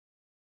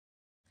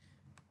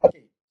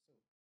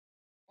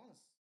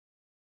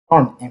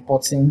on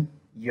importing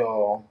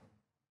your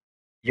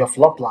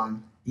floor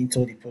plan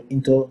into the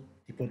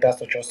Prota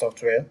Structure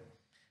software.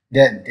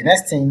 Then the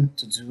next thing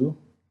to do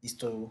is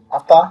to,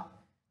 after,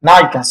 now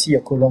you can see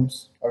your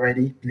columns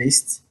already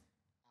placed,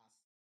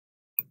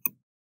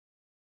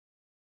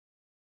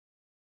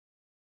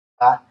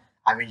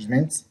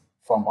 arrangement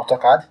from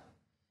AutoCAD.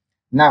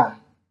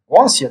 Now,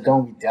 once you're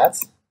done with that,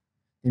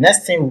 the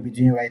next thing we'll be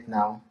doing right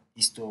now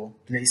is to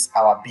place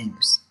our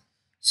beams.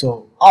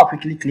 So I'll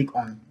quickly click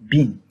on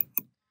beam,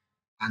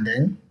 and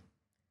then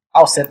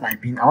I'll set my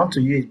beam. I want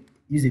to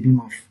use a beam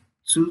of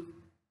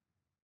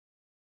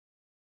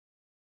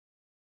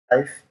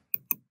 2.5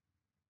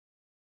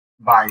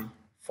 by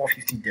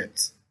 450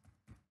 depth,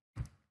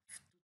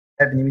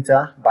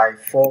 5mm by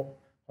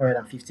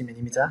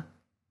 450mm,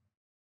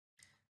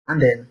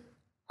 and then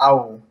I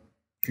will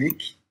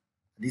click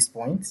this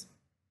point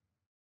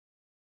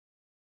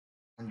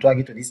and drag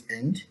it to this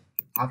end.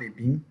 I have a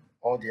beam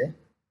all there.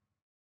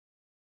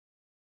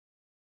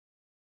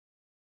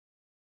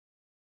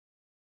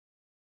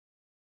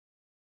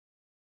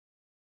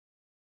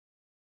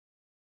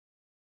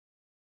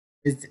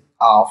 This is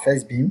our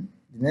first beam.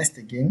 The next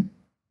again,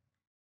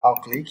 I'll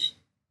click.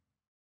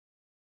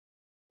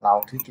 Now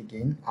I'll click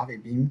again. I have a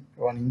beam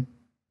running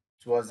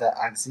towards the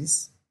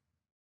axis,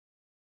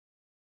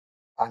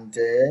 and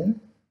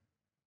then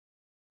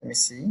let me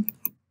see.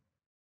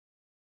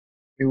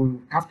 We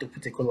will have to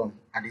put a column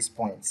at this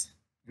point.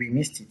 We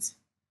missed it.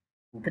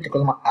 We'll put a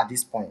column at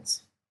this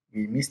point.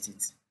 We missed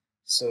it.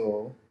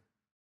 So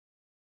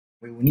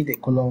we will need a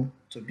column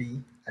to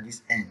be at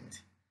this end.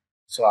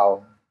 So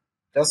I'll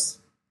just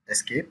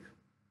escape.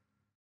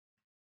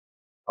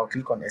 I'll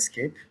click on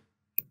escape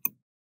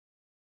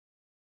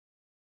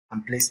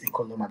and place a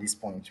column at this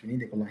point. We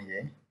need a column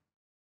here.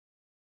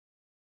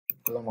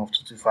 Column of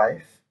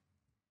 225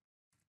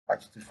 by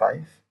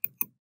 225.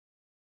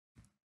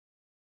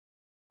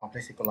 I'll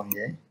place a column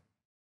here.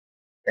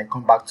 Then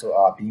come back to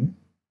our beam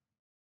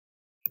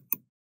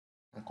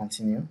and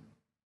continue.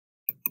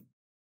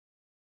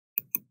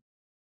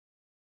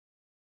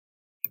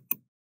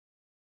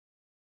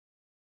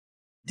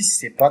 This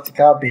is a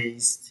practical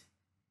based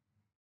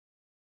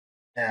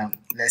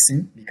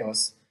lesson,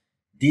 because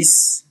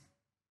this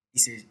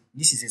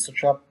is a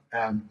structural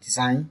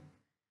design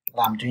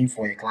that I'm doing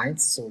for a client.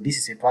 So this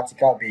is a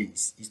practical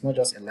base. It's not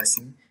just a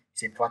lesson,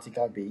 it's a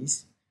practical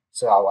base.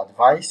 So I would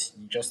advise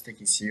you just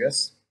take it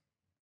serious.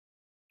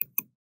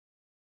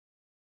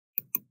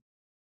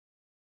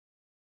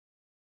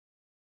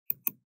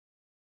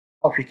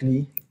 I'll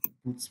quickly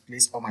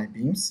place all my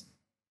beams.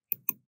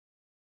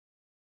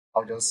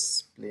 I'll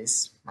just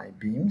place my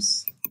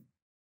beams,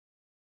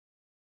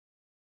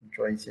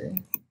 draw it here.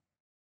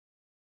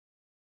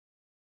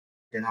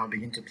 Then I'll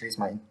begin to place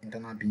my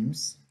internal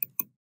beams.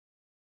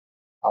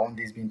 I want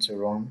this beam to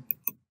run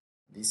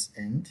this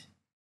end,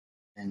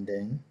 and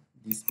then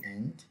this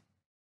end,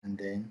 and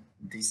then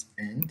this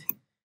end.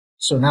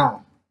 So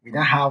now we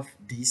now have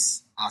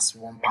this as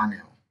one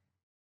panel,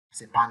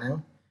 as a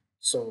panel.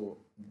 So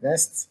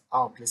next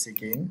I'll place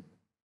again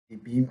the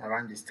beam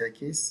around the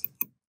staircase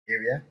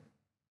area.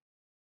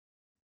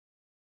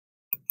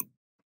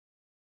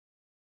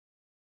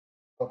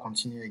 I'll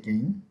continue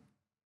again.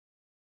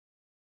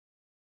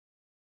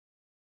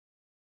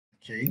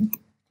 Okay,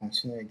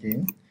 continue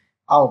again.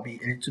 I'll be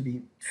a little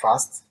bit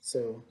fast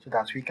so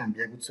that we can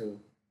be able to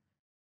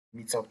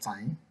meet up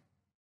time.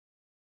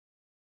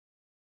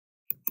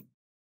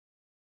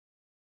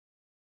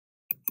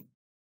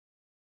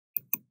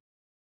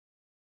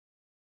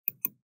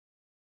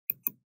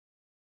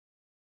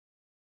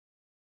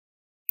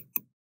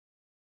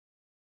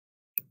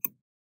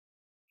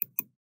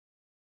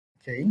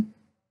 Okay,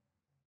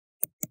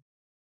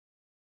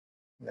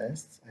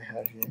 next I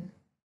have here.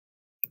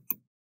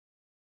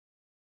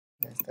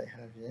 Next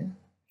I have here.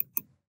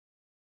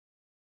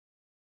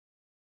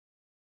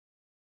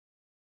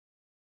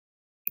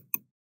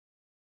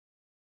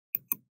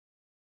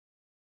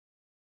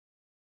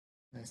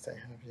 Next I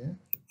have here.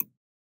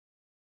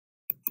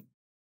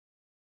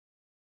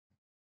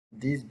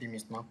 This beam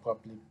is not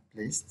properly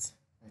placed,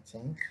 I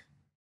think.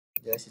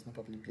 Yes, it's not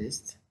properly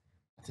placed.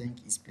 I think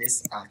it's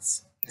placed at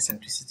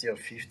eccentricity of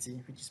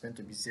 50, which is meant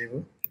to be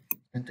 0.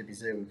 It's meant to be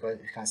 0 because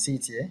you can see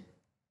it here.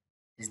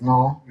 It's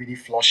not really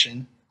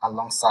flushing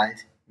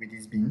alongside with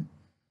this beam.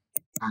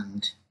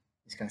 And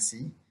you can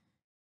see,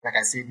 like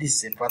I said, this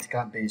is a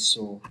practical base,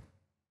 so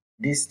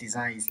this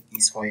design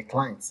is for a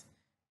client.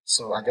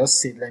 So I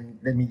just said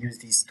let me use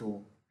this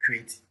to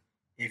create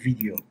a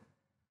video,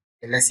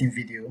 a lesson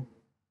video,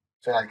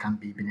 so that it can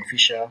be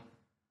beneficial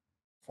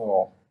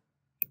for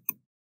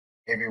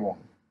everyone.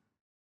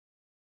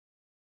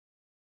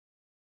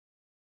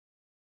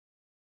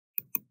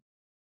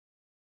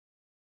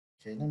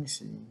 Okay, let me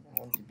see. I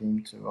want the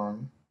beam to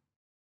run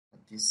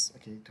like this.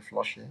 Okay, to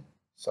flush here.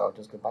 So I'll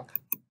just go back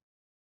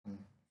and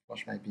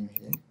flush my beam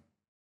here.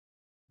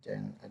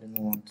 Then I don't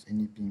want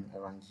any beam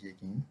around here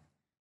again.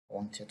 I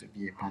want here to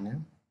be a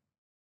panel.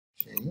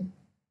 Okay.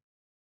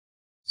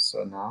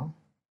 So now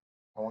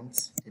I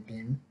want a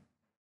beam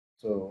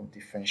to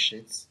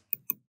differentiate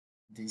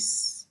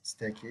this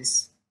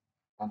staircase,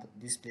 and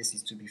this place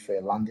is to be for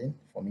a landing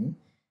for me.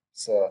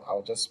 So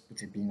I'll just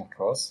put a beam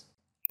across,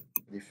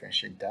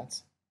 differentiate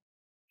that.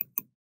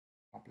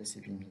 I'll place a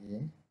beam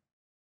here,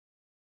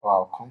 or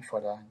I'll come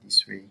further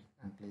this way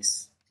and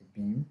place a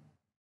beam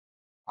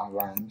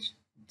around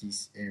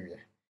this area.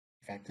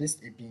 If I place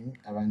a beam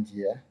around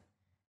here,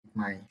 it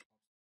might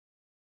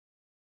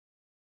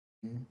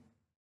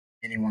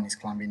anyone is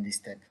climbing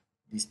this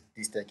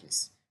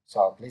staircase. So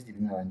I'll place the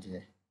beam around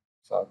here.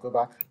 So I'll go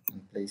back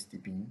and place the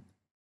beam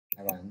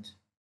around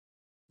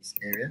this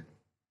area.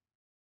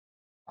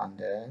 And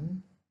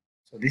then,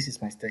 so this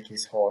is my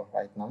staircase hall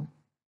right now.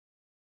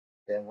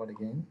 Then what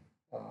again?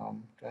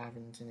 Do I have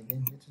anything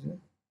again here to do?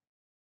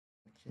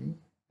 Okay,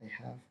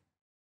 I have,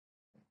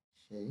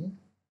 okay,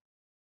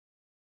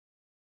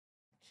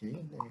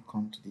 let me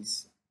come to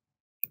this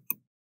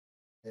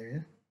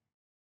area.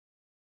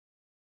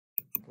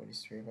 Go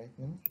this way right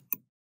now.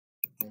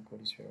 Go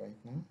this way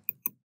right now.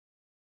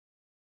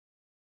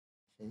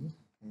 Okay,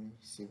 let me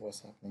see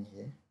what's happening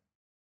here.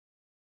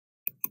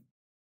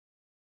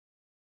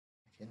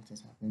 Okay,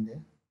 nothing's happening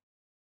there.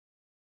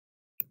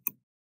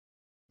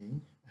 Okay,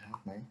 I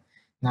have my,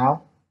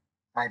 now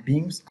my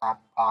beams are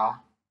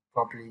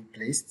properly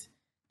placed.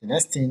 The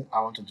next thing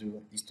I want to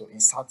do is to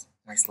insert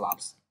my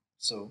slabs.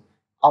 So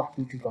I'll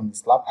click on the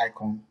slab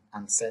icon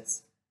and set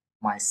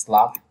my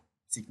slab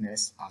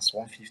thickness as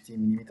 150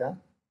 millimeter.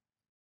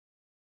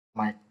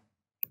 My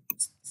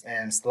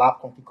slab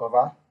concrete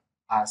cover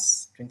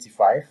as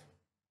 25,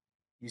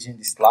 using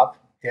the slab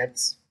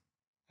depth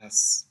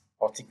as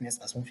or thickness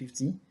as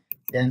 150.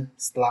 Then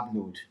slab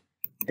load,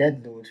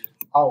 dead load,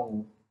 I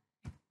will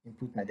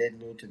input my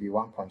dead load to be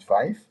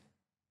 1.5.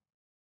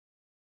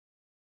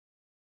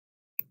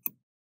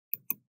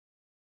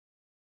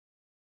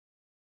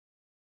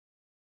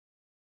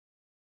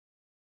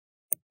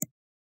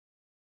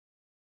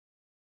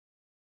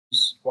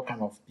 What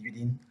kind of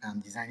building I'm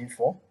designing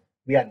for.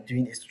 We are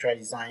doing a structural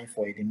design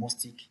for a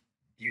domestic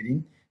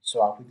building,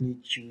 so I'll quickly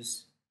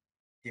choose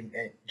the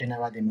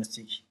general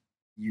domestic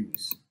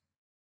use,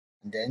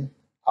 and then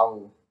I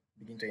will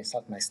begin to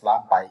insert my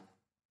slab by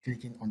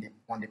clicking on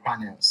the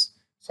panels.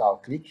 So I'll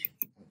click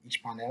on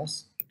each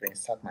panels to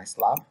insert my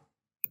slab.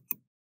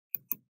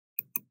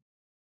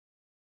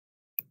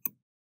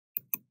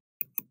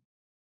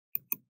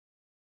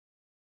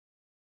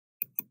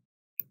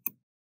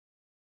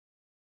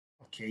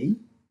 Okay,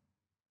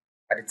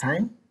 by the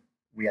time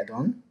we are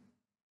done,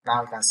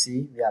 now you can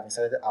see we have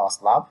inserted our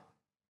slab.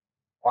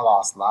 All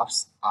our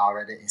slabs are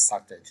already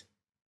inserted.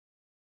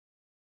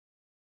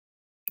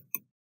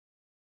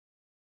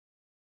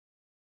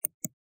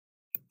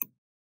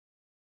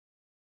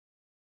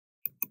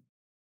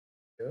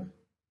 So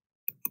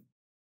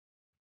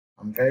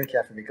I'm very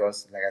careful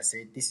because, like I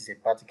said, this is a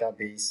practical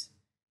based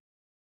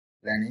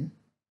learning,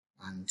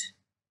 and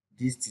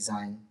this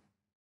design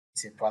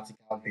is a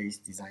practical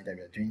based design that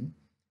we are doing.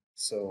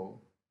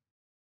 So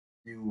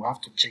you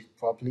have to check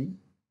properly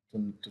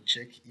to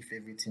check if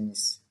everything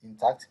is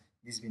intact.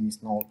 This bin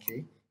is not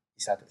okay.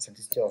 It's at a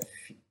sensitivity of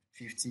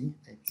 50,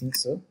 I think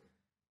so.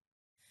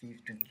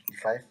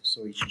 25,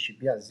 so it should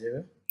be at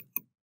 0.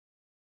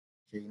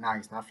 Okay, now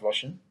it's not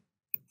flushing.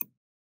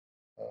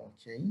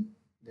 Okay,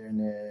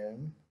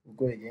 then we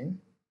go again.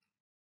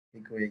 We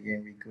go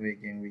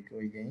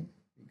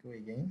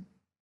again.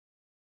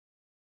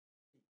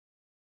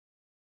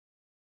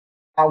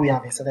 Now we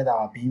have inserted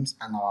our beams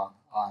and our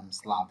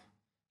slab.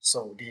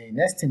 So the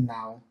next thing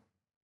now,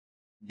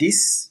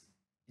 is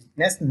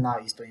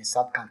to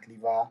insert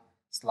cantilever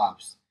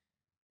slabs.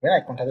 When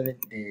I contacted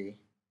the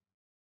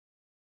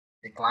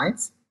client,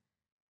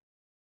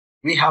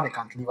 we have a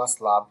cantilever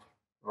slab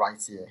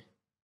right here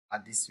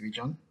at this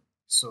region.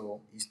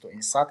 So is to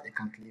insert a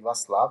cantilever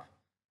slab,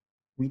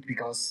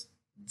 because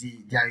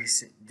there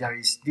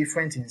is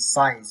difference in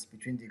size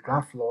between the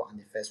ground floor and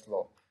the first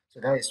floor.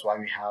 So that is why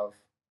we have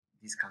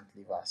these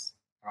cantilevers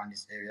around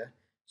this area.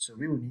 So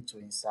we will need to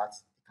insert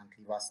the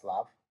cantilever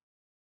slab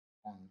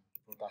on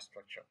Prota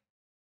Structure.